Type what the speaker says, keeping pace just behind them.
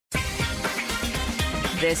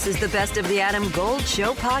This is the Best of the Adam Gold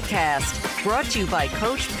Show podcast, brought to you by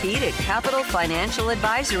Coach Pete at Capital Financial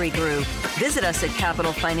Advisory Group. Visit us at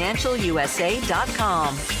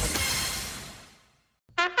capitalfinancialusa.com.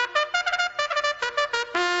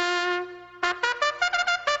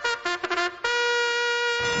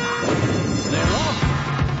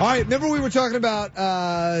 All right, remember we were talking about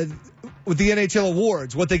with the NHL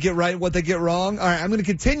awards, what they get right, what they get wrong. All right, I'm going to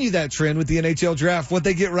continue that trend with the NHL draft, what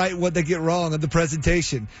they get right, what they get wrong on the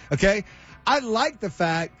presentation. Okay? I like the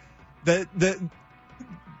fact that the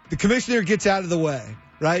commissioner gets out of the way,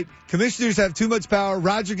 right? Commissioners have too much power.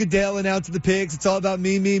 Roger Goodell announced the picks. It's all about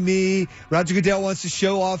me, me, me. Roger Goodell wants to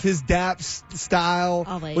show off his DAP style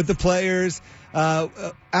Always. with the players.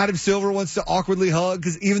 Adam Silver wants to awkwardly hug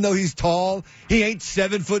because even though he's tall, he ain't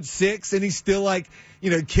 7'6", and he's still like,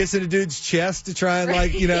 kissing a dude's chest to try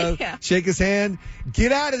and Yeah. shake his hand.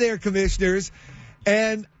 Get out of there, commissioners.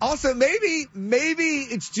 And also maybe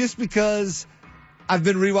it's just because I've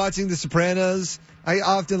been rewatching The Sopranos. I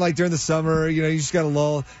often during the summer, you just got a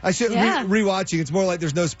lull. I should rewatching. It's more like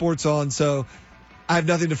there's no sports on, so I have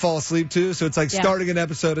nothing to fall asleep to. So it's like starting an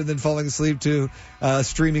episode and then falling asleep to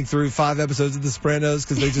streaming through 5 episodes of The Sopranos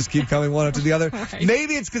because they just keep coming one after the other. Right.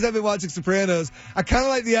 Maybe it's because I've been watching Sopranos. I kind of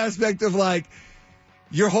like the aspect of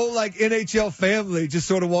your whole NHL family just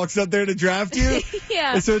sort of walks up there to draft you.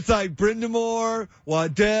 Yeah. And so it's like Brindamore,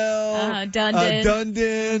 Waddell,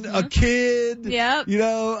 Dundon, a kid. Yep.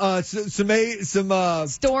 Some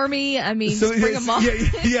Stormy. Bring them on.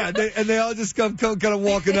 Yeah. They all just come kind of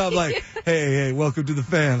walking up like, hey, welcome to the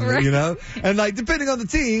family, Right. And depending on the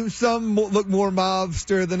team, some look more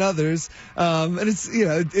mobster than others. And it's,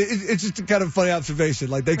 it's just a kind of funny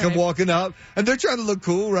observation. They come walking up and they're trying to look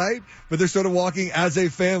cool, right? But they're sort of walking as a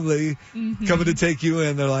family coming to take you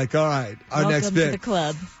in. They're like, all right, our Welcome next to pick. the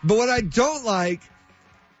club. But what I don't like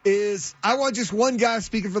is I want just one guy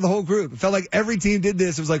speaking for the whole group. It felt like every team did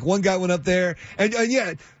this. It was like one guy went up there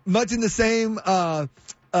and much in the same, Like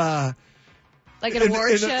at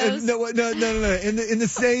award shows? No. In the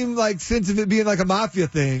same sense of it being like a mafia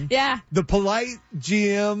thing. Yeah. The polite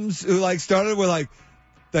GMs who started were like,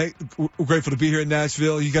 we're grateful to be here in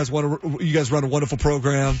Nashville. You guys run a wonderful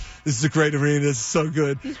program. This is a great arena. This is so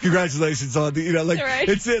good. Congratulations on the, Right.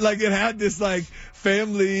 it's it had this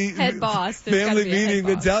family Head boss. family meeting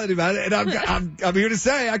mentality about it. And I'm here to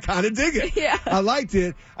say I kind of dig it. Yeah. I liked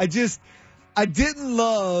it. I didn't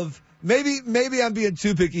love. Maybe I'm being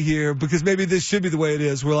too picky here because maybe this should be the way it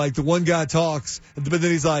is where the one guy talks, but then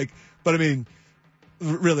he's like, but I mean,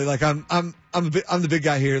 really, I'm the big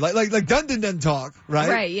guy here. Like Dundon doesn't talk, right?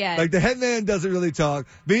 Right, yeah. The head man doesn't really talk.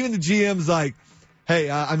 But even the GM's like, hey,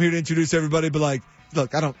 I'm here to introduce everybody, but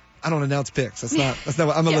look, I don't announce picks. That's not what,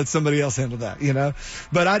 I'm gonna let somebody else handle that,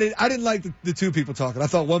 But I didn't like the two people talking. I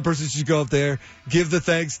thought one person should go up there, give the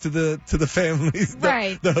thanks to the families,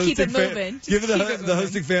 Right. The hosting Keep it moving. give the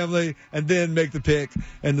hosting family, and then make the pick.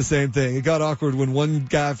 And the same thing. It got awkward when one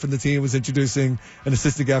guy from the team was introducing an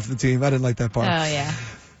assistant guy from the team. I didn't like that part. Oh, yeah.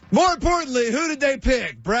 More importantly, who did they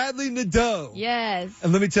pick? Bradley Nadeau. Yes.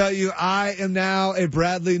 And let me tell you, I am now a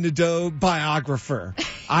Bradley Nadeau biographer.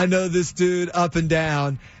 I know this dude up and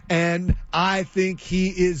down, and I think he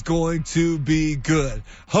is going to be good.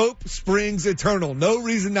 Hope springs eternal. No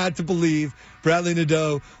reason not to believe Bradley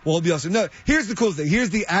Nadeau won't be awesome. No, here's the cool thing. Here's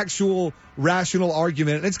the actual rational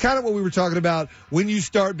argument. And it's kind of what we were talking about when you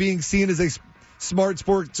start being seen as a smart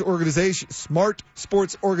sports organization.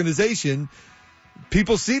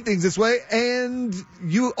 People see things this way, and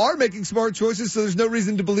you are making smart choices, so there's no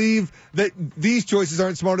reason to believe that these choices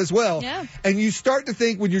aren't smart as well. Yeah. And you start to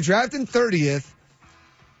think when you're drafting 30th,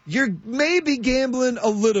 you're maybe gambling a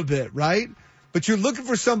little bit, right? But you're looking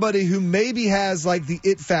for somebody who maybe has the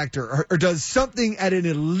it factor or does something at an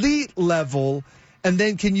elite level, and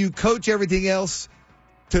then can you coach everything else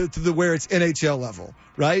to where it's NHL level,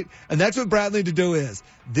 right? And that's what Bradley Nadeau is.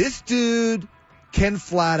 This dude can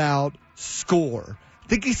flat out score. I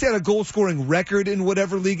think he set a goal scoring record in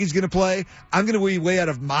whatever league he's going to play. I'm going to be way out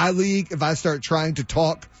of my league if I start trying to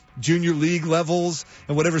talk junior league levels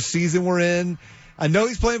and whatever season we're in. I know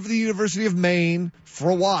he's playing for the University of Maine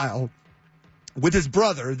for a while with his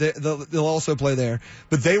brother. They'll also play there.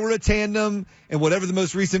 But they were a tandem in whatever the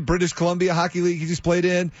most recent British Columbia hockey league he just played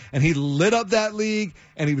in. And he lit up that league,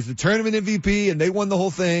 and he was the tournament MVP, and they won the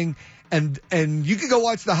whole thing. And you can go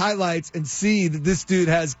watch the highlights and see that this dude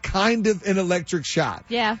has kind of an electric shot.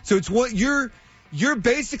 Yeah. So it's what you're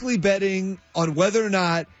basically betting on whether or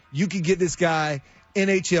not you can get this guy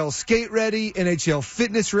NHL skate ready, NHL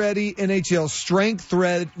fitness ready, NHL strength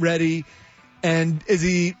ready, and is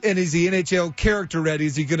he NHL character ready?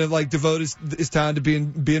 Is he going to devote his time to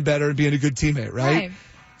being better and being a good teammate, right?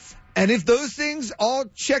 And if those things all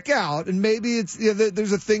check out, and maybe it's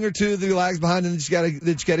there's a thing or two that he lags behind and that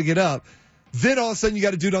you got to get up, then all of a sudden you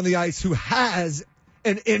got a dude on the ice who has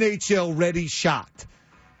an NHL-ready shot.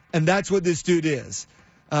 And that's what this dude is.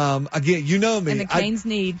 Again, you know me. And the Canes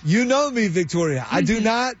need. You know me, Victoria. I do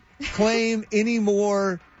not claim any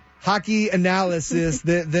more hockey analysis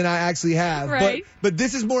than I actually have. Right. But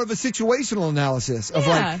this is more of a situational analysis of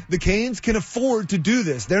like the Canes can afford to do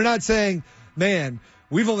this. They're not saying, man,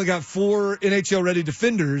 we've only got 4 NHL-ready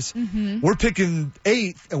defenders. Mm-hmm. We're picking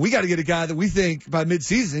 8th, and we got to get a guy that we think by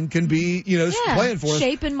midseason can be, playing for us.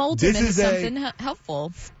 Shape and mold him into something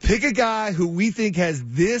helpful. Pick a guy who we think has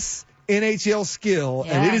this NHL skill,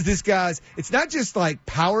 and it is this guy's. It's not just like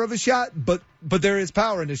power of a shot, but there is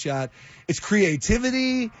power in the shot. It's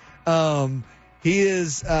creativity. He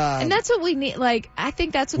is, and that's what we need. Like, I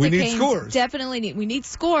think that's what the Canes definitely need. We need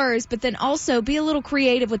scores, but then also be a little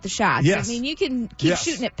creative with the shots. Yes. I mean, you can keep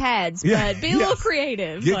shooting at pads, but be a little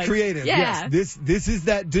creative. Get creative. Yeah. Yes. This is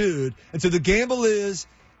that dude. And so the gamble is,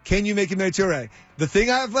 can you make him HRA? The thing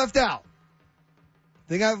I've left out,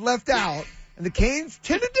 and the Canes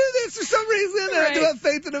tend to do this for some reason. Right. I do have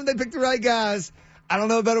faith in them. They pick the right guys. I don't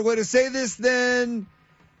know a better way to say this than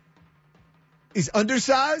he's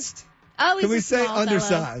undersized. Oh, he's Can we say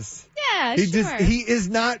undersized? Fellow. Yeah, sure. He is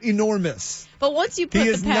not enormous. But once you put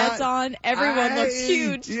the pads on, everyone looks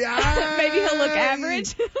huge. Yeah, maybe he'll look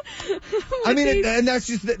average. I mean, and that's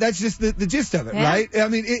just the gist of it, right? I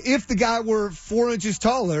mean, if the guy were 4 inches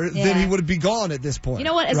taller, then he would be gone at this point. You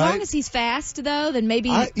know what? As long as he's fast, though, then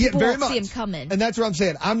maybe people won't see him coming. And that's what I'm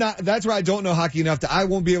saying. That's where I don't know hockey enough I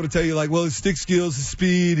won't be able to tell you, like, well, his stick skills, his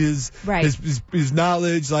speed, his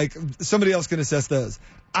knowledge, like, somebody else can assess those.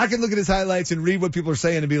 I can look at his highlights and read what people are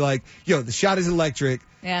saying and be like, the shot is electric.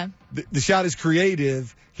 Yeah. The shot is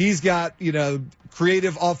creative. He's got,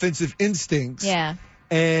 creative offensive instincts. Yeah.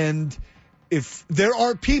 And if there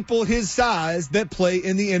are people his size that play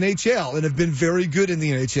in the NHL and have been very good in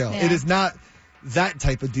the NHL, it is not that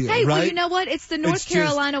type of deal, hey, right? Well, you know what? It's the North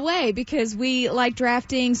Carolina way because we like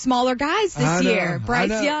drafting smaller guys this year. Bryce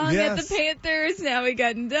Young at the Panthers. Now we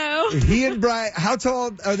got Doe. He and Bryce, how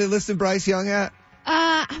tall are they listing Bryce Young at?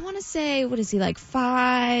 I want to say, what is he, like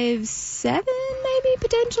 5'7", maybe,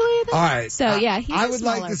 potentially? All right. So, he's I would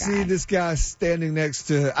like to see this guy standing next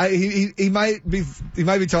to, he might be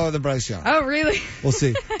taller than Bryce Young. Oh, really? We'll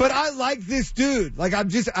see. But I like this dude. Like,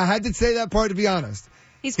 I had to say that part to be honest.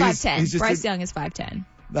 He's 5'10". Bryce Young is 5'10".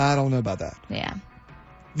 I don't know about that. Yeah.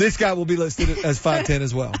 This guy will be listed as 5'10"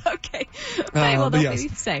 as well. Okay. Well, they'll be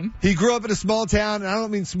the same. He grew up in a small town, and I don't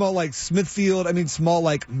mean small like Smithfield. I mean small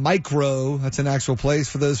like Micro. That's an actual place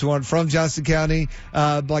for those who aren't from Johnston County.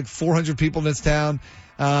 Like 400 people in this town.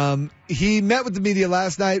 He met with the media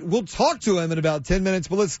last night. We'll talk to him in about 10 minutes,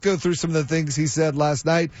 but let's go through some of the things he said last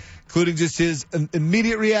night, including just his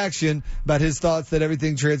immediate reaction about his thoughts that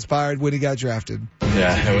everything transpired when he got drafted.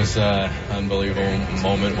 Yeah, it was an unbelievable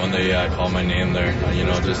moment when they called my name there.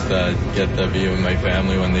 Just get to be with my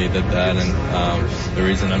family when they did that. And the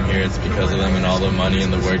reason I'm here is because of them and all the money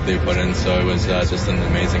and the work they put in. So it was just an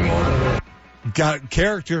amazing moment. Got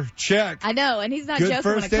character, check. I know, and he's not joking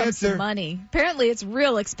when it comes to money. Apparently, it's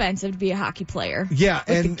real expensive to be a hockey player. Yeah,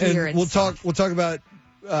 and we'll talk about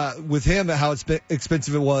with him how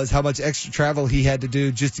expensive it was, how much extra travel he had to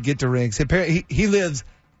do just to get to rinks. He lives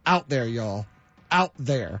out there, y'all, out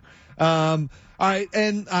there. All right,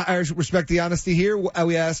 and I respect the honesty here.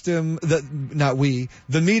 We asked him, the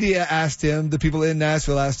media asked him, the people in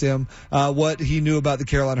Nashville asked him what he knew about the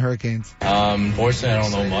Carolina Hurricanes. Unfortunately, I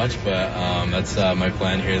don't know much, but that's my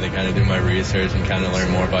plan here to kind of do my research and kind of learn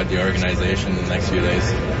more about the organization in the next few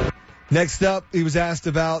days. Next up, he was asked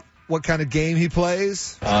about what kind of game he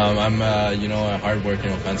plays. I'm a hard-working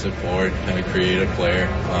offensive forward, kind of creative player.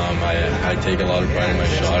 I take a lot of pride in my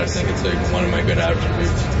shot. I think it's one of my good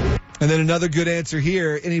attributes. And then another good answer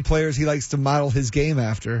here, any players he likes to model his game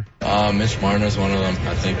after? Mitch Marner's one of them.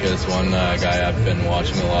 I think it's one guy I've been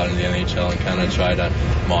watching a lot in the NHL and kind of try to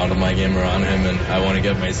model my game around him. And I want to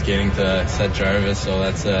get my skating to Seth Jarvis, so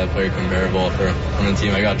that's a player comparable from the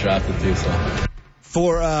team I got drafted to. So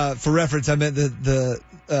for reference, I meant the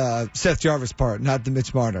Seth Jarvis part, not the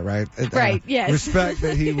Mitch Marner, right? Right, yes. Respect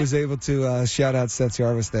that he was able to shout out Seth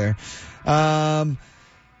Jarvis there.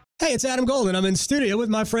 Hey, it's Adam Golden. I'm in studio with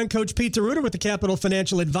my friend Coach Pete DeRuiter with the Capital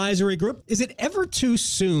Financial Advisory Group. Is it ever too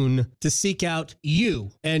soon to seek out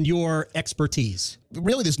you and your expertise?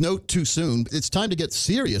 really, there's no too soon. It's time to get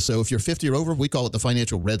serious. So if you're 50 or over, we call it the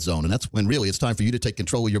financial red zone. And that's when really it's time for you to take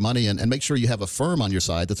control of your money and make sure you have a firm on your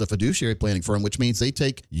side that's a fiduciary planning firm, which means they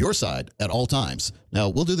take your side at all times. Now,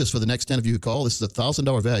 we'll do this for the next 10 of you who call. This is a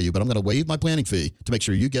 $1,000 value, but I'm going to waive my planning fee to make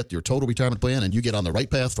sure you get your total retirement plan and you get on the right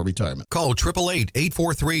path for retirement. Call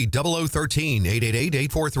 888-843-0013,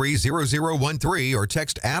 888-843-0013, or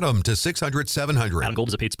text Adam to 600-700. Adam Gold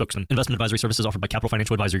is a paid spokesman. Investment advisory services offered by Capital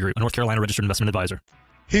Financial Advisory Group, a North Carolina registered investment advisor.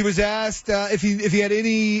 He was asked if he had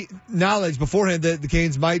any knowledge beforehand that the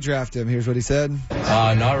Canes might draft him. Here's what he said.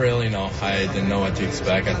 Not really, no. I didn't know what to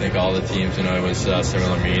expect. I think all the teams, it was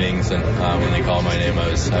similar meetings, and when they called my name,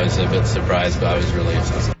 I was a bit surprised, but I was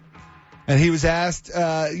relieved. And he was asked,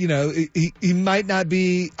 he might not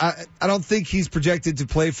be, I don't think he's projected to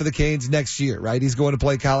play for the Canes next year, right? He's going to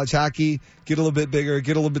play college hockey, get a little bit bigger,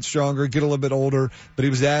 get a little bit stronger, get a little bit older. But he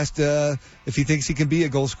was asked if he thinks he can be a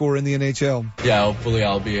goal scorer in the NHL. Yeah, hopefully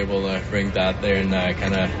I'll be able to bring that there and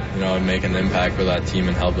kind of, make an impact for that team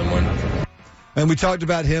and help them win. And we talked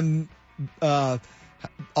about him,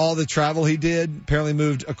 all the travel he did, apparently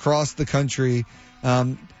moved across the country.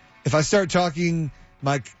 If I start talking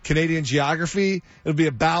my Canadian geography, it'll be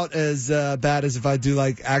about as bad as if I do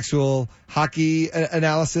like actual hockey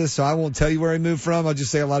analysis. So I won't tell you where he moved from. I'll just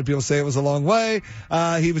say a lot of people say it was a long way.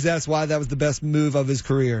 He was asked why that was the best move of his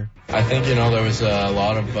career. I think, there was a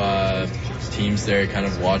lot of teams there kind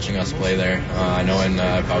of watching us play there. I know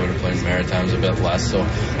if I would have played in Maritimes a bit less. So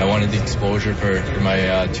I wanted the exposure for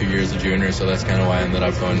my 2 years of junior. So that's kind of why I ended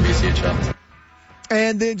up going to BCHL.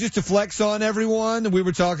 And then just to flex on everyone, we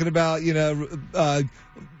were talking about,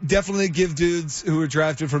 definitely give dudes who were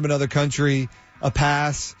drafted from another country a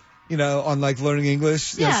pass, on like learning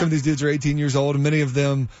English. Yeah. Some of these dudes are 18 years old, and many of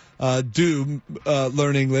them do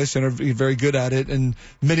learn English and are very good at it. And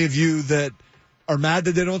many of you that are mad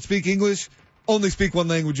that they don't speak English only speak one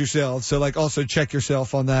language yourselves. So, also check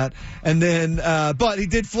yourself on that. And then, but he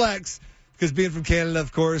did flex. Because being from Canada,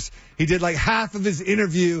 of course, he did like half of his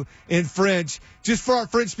interview in French. Just for our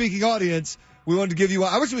French-speaking audience, we wanted to give you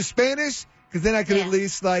one. I wish it was Spanish, because then I could at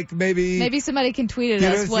least maybe somebody can tweet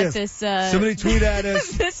at us what this somebody tweet at us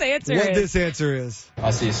this answer what is. this answer is.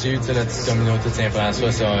 C'est sûr, la petite communauté de Saint-François,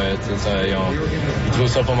 ils trouvent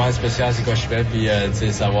ça pas mal spécial, c'est quoi je fais, puis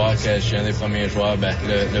savoir que je suis un des premiers joueurs,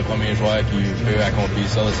 le premier joueur qui peut accomplir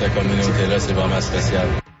ça de cette communauté-là, c'est vraiment spécial.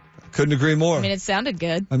 Couldn't agree more. I mean, it sounded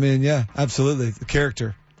good. I mean, yeah, absolutely. The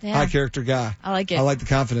character. Yeah. High character guy. I like it. I like the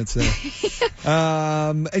confidence there.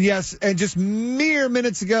 And yes, and just mere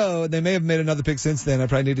minutes ago, they may have made another pick since then. I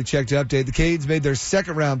probably need to check to update. The Canes made their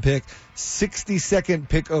second round pick, 62nd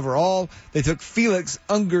pick overall. They took Felix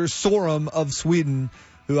Hernandez of Sweden,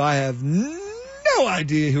 who I have no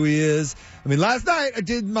idea who he is. I mean, last night I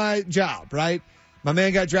did my job, right? My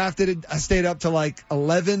man got drafted. I stayed up to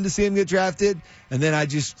 11 to see him get drafted. And then I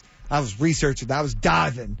was researching. I was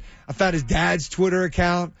diving. I found his dad's Twitter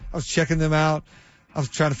account. I was checking them out. I was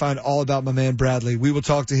trying to find all about my man Bradley. We will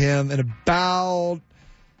talk to him in about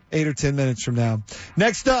 8 or 10 minutes from now.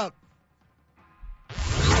 Next up,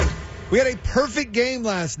 we had a perfect game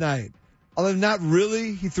last night. Although not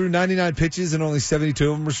really. He threw 99 pitches and only 72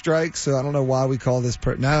 of them were strikes. So I don't know why we call this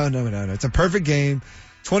No. It's a perfect game.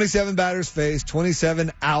 27 batters faced,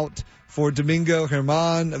 27 out for Domingo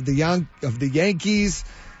German of the Yankees.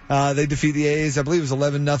 They defeat the A's. I believe it was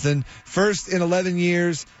 11-0. First in 11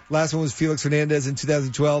 years. Last one was Felix Hernandez in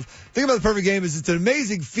 2012. The thing about the perfect game is it's an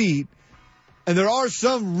amazing feat. And there are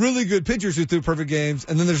some really good pitchers who threw perfect games.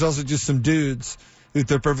 And then there's also just some dudes who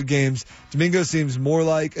threw perfect games. Domingo seems more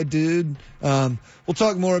like a dude. We'll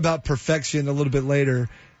talk more about perfection a little bit later.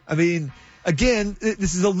 I mean, again,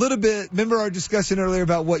 this is a little bit, remember our discussion earlier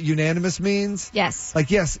about what unanimous means? Yes.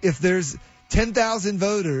 Yes, if there's 10,000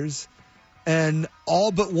 voters and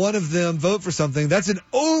all but one of them vote for something, that's an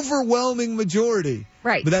overwhelming majority.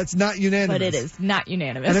 Right. But that's not unanimous. But it is not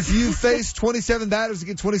unanimous. And if you face 27 batters to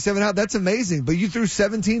get 27 out, that's amazing. But you threw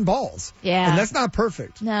 17 balls. Yeah. And that's not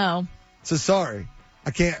perfect. No. So sorry. I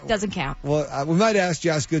can't. Doesn't count. Well, we might ask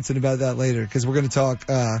Josh Goodson about that later because we're going to talk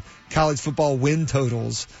college football win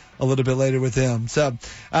totals a little bit later with him. So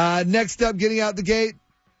next up, getting out the gate,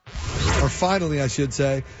 or finally, I should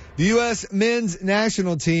say, the U.S. men's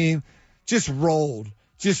national team just rolled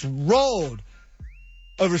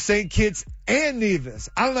over St. Kitts and Nevis.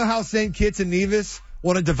 I don't know how St. Kitts and Nevis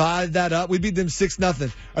want to divide that up. We beat them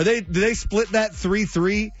 6-0. Do they split that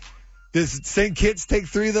 3-3? Does St. Kitts take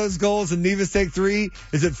 3 of those goals and Nevis take 3?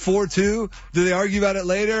 Is it 4-2? Do they argue about it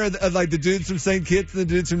later? Like the dudes from St. Kitts and the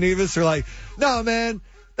dudes from Nevis are like, no, man,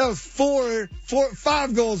 That was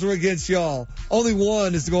 5 goals were against y'all. Only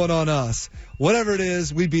 1 is going on us. Whatever it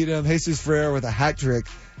is, we beat them. Jesus Ferrer with a hat trick,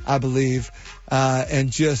 I believe,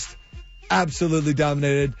 and just absolutely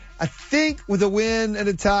dominated. I think with a win and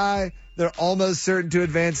a tie, they're almost certain to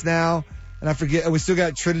advance now. And I forget, we still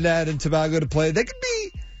got Trinidad and Tobago to play. They could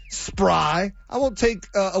be spry. I won't take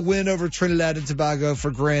a win over Trinidad and Tobago for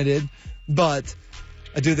granted, but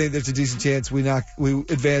I do think there's a decent chance we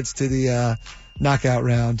advance to the knockout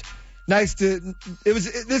round.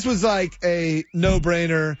 This was like a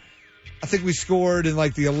no-brainer. I think we scored in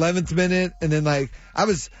like the 11th minute, and then like I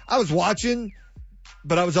was watching,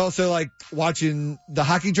 but I was also like watching the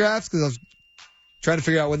hockey drafts because I was trying to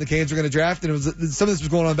figure out when the Canes were going to draft, and some of this was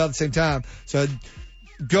going on about the same time. So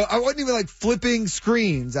I wasn't even like flipping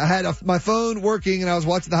screens. I had my phone working, and I was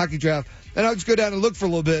watching the hockey draft, and I would just go down and look for a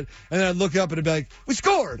little bit, and then I'd look up and it'd be like, we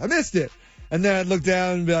scored, I missed it, and then I'd look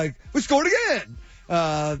down and be like, we scored again.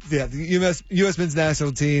 The U.S. men's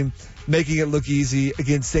national team making it look easy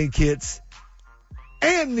against St. Kitts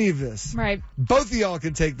and Nevis. Right. Both of y'all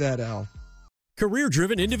can take that L.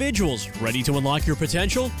 Career-driven individuals ready to unlock your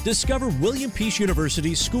potential? Discover William Peace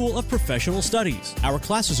University's School of Professional Studies. Our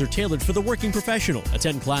classes are tailored for the working professional.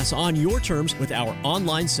 Attend class on your terms with our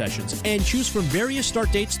online sessions and choose from various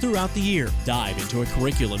start dates throughout the year. Dive into a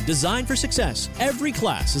curriculum designed for success. Every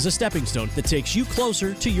class is a stepping stone that takes you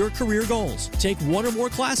closer to your career goals. Take 1 or more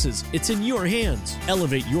classes. It's in your hands.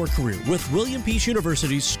 Elevate your career with William Peace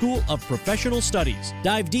University's School of Professional Studies.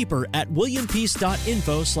 Dive deeper at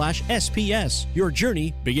williampeace.info/SPS. Your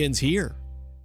journey begins here.